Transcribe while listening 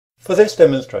For this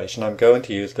demonstration I'm going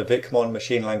to use the Vicmon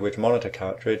machine language monitor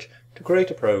cartridge to create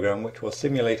a program which will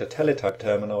simulate a teletype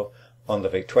terminal on the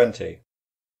Vic-20.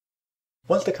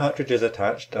 Once the cartridge is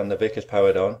attached and the Vic is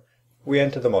powered on, we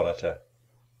enter the monitor.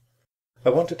 I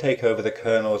want to take over the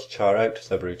kernel's char-out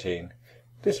subroutine.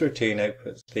 This routine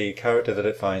outputs the character that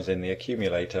it finds in the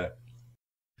accumulator.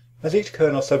 As each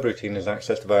kernel subroutine is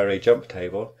accessed via a jump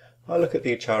table, I'll look at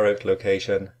the char-out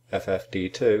location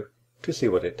FFD2 to see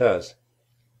what it does.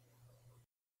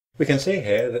 We can see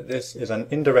here that this is an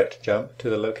indirect jump to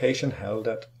the location held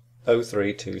at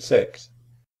 0326.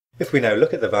 If we now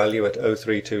look at the value at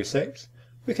 0326,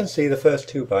 we can see the first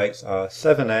two bytes are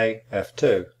 7A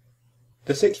F2.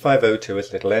 The 6502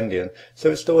 is little endian, so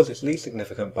it stores its least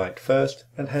significant byte first,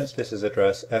 and hence this is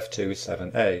address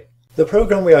F27A. The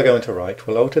program we are going to write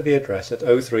will alter the address at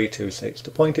 0326 to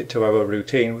point it to our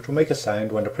routine, which will make a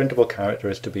sound when a printable character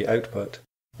is to be output.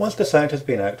 Once the sound has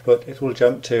been output, it will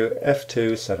jump to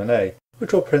F27A,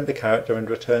 which will print the character and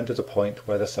return to the point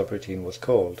where the subroutine was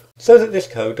called. So that this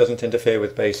code doesn't interfere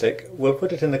with BASIC, we'll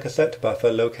put it in the cassette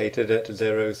buffer located at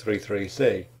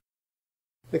 033C.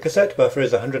 The cassette buffer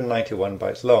is 191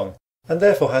 bytes long, and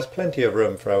therefore has plenty of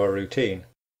room for our routine.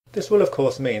 This will of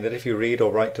course mean that if you read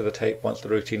or write to the tape once the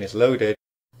routine is loaded,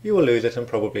 you will lose it and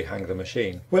probably hang the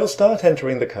machine. We'll start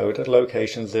entering the code at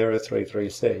location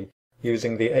 033C,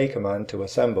 using the A command to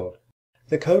assemble.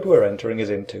 The code we're entering is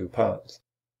in two parts.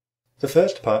 The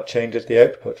first part changes the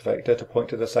output vector to point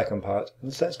to the second part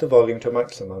and sets the volume to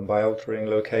maximum by altering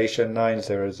location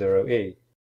 900E.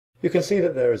 You can see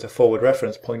that there is a forward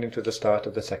reference pointing to the start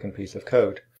of the second piece of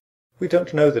code. We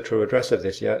don't know the true address of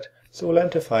this yet, so we'll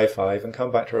enter 55 and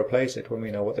come back to replace it when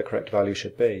we know what the correct value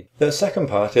should be. The second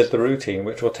part is the routine,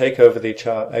 which will take over the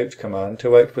char-out command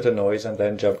to output a noise and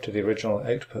then jump to the original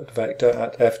output vector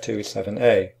at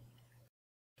F27A.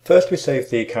 First we save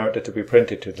the character to be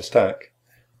printed to the stack.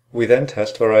 We then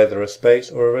test for either a space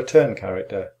or a return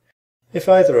character. If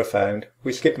either are found,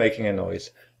 we skip making a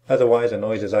noise. Otherwise a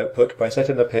noise is output by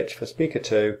setting the pitch for speaker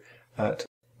 2 at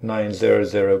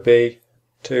 900B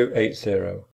to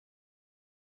 80.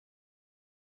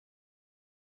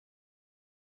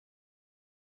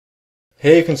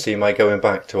 Here you can see my going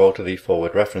back to alter the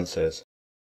forward references.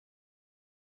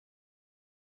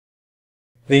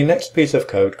 The next piece of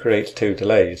code creates two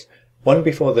delays, one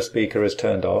before the speaker is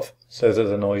turned off, so that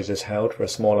the noise is held for a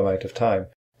small amount of time,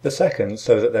 the second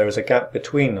so that there is a gap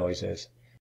between noises.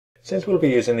 Since we'll be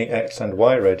using the X and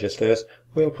Y registers,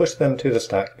 we'll push them to the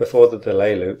stack before the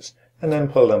delay loops, and then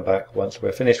pull them back once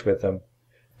we're finished with them.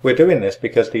 We're doing this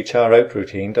because the char-out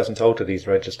routine doesn't alter these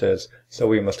registers, so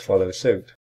we must follow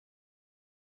suit.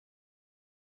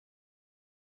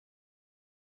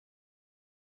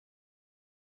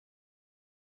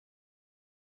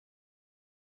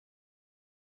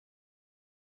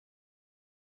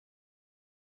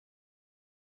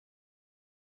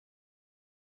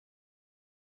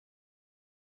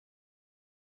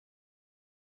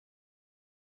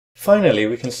 Finally,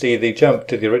 we can see the jump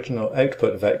to the original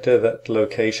output vector that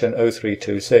location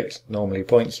 0326 normally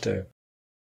points to.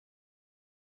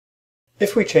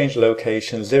 If we change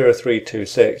location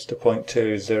 0326 to point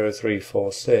to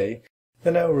 034C,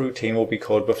 then our routine will be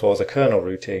called before the kernel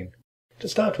routine. To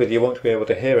start with, you won't be able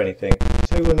to hear anything,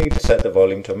 so we will need to set the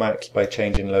volume to max by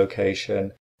changing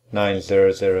location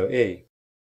 900E.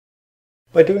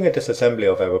 By doing a disassembly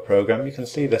of our program, you can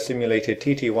see the simulated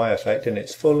TTY effect in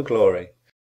its full glory.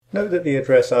 Note that the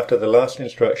address after the last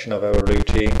instruction of our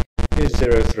routine is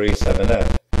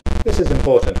 037F. This is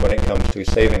important when it comes to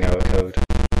saving our code.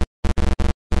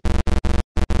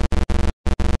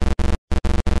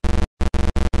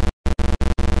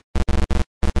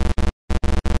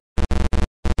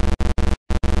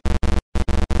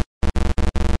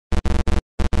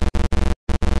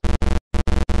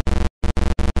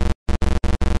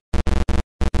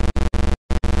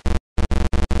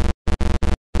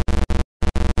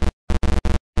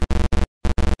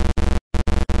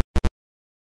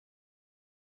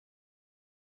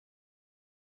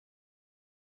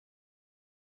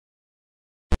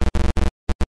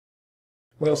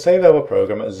 We'll save our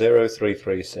program at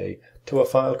 033C to a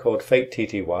file called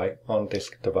FATE-TTY on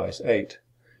disk device 8.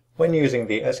 When using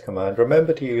the S command,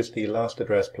 remember to use the last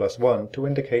address +1 to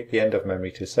indicate the end of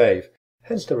memory to save,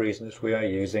 hence the reasons we are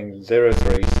using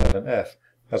 037F,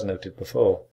 as noted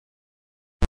before.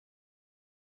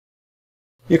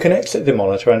 You can exit the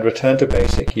monitor and return to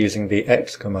BASIC using the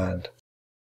X command.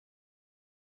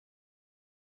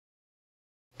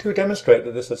 To demonstrate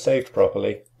that this is saved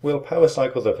properly, we'll power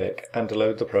cycle the Vic and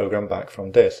load the program back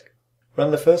from disk. Run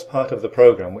the first part of the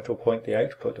program, which will point the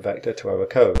output vector to our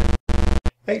code.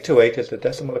 828 is the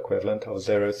decimal equivalent of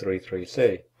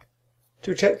 033C.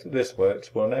 To check that this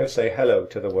works, we'll now say hello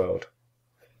to the world.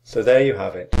 So there you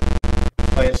have it.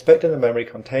 By inspecting the memory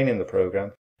containing the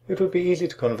program, it would be easy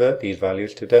to convert these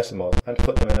values to decimal and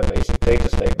put them in a basic data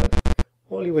statement.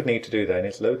 All you would need to do then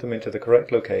is load them into the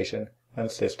correct location and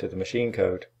sys to the machine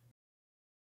code.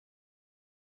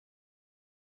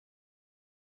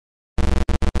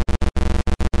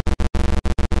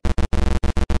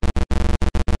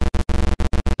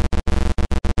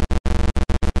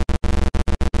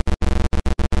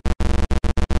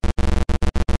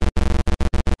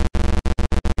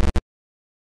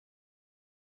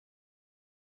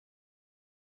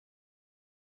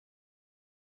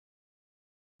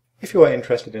 If you are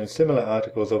interested in similar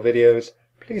articles or videos,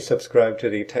 please subscribe to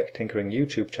the Tech Tinkering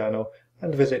YouTube channel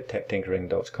and visit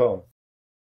techtinkering.com.